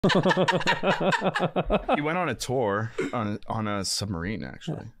He went on a tour on a submarine,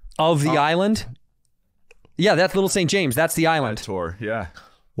 actually. Of the island? Yeah, that's Little St. James. That's the island. Tour, yeah.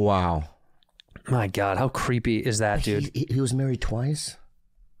 Wow. My God, how creepy is that, dude? He was married twice?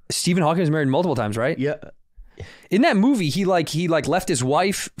 Stephen Hawking was married multiple times, right? Yeah. In that movie, he left his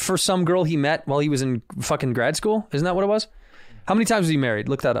wife for some girl he met while he was in fucking grad school. Isn't that what it was? How many times was he married?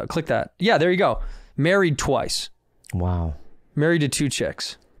 Look that up. Click that. Yeah, there you go. Married twice. Wow. Married to 2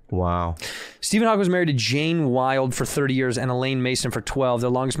 chicks. Wow. Stephen Hawking was married to Jane Wilde for 30 years and Elaine Mason for 12. Their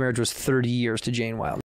longest marriage was 30 years to Jane Wilde.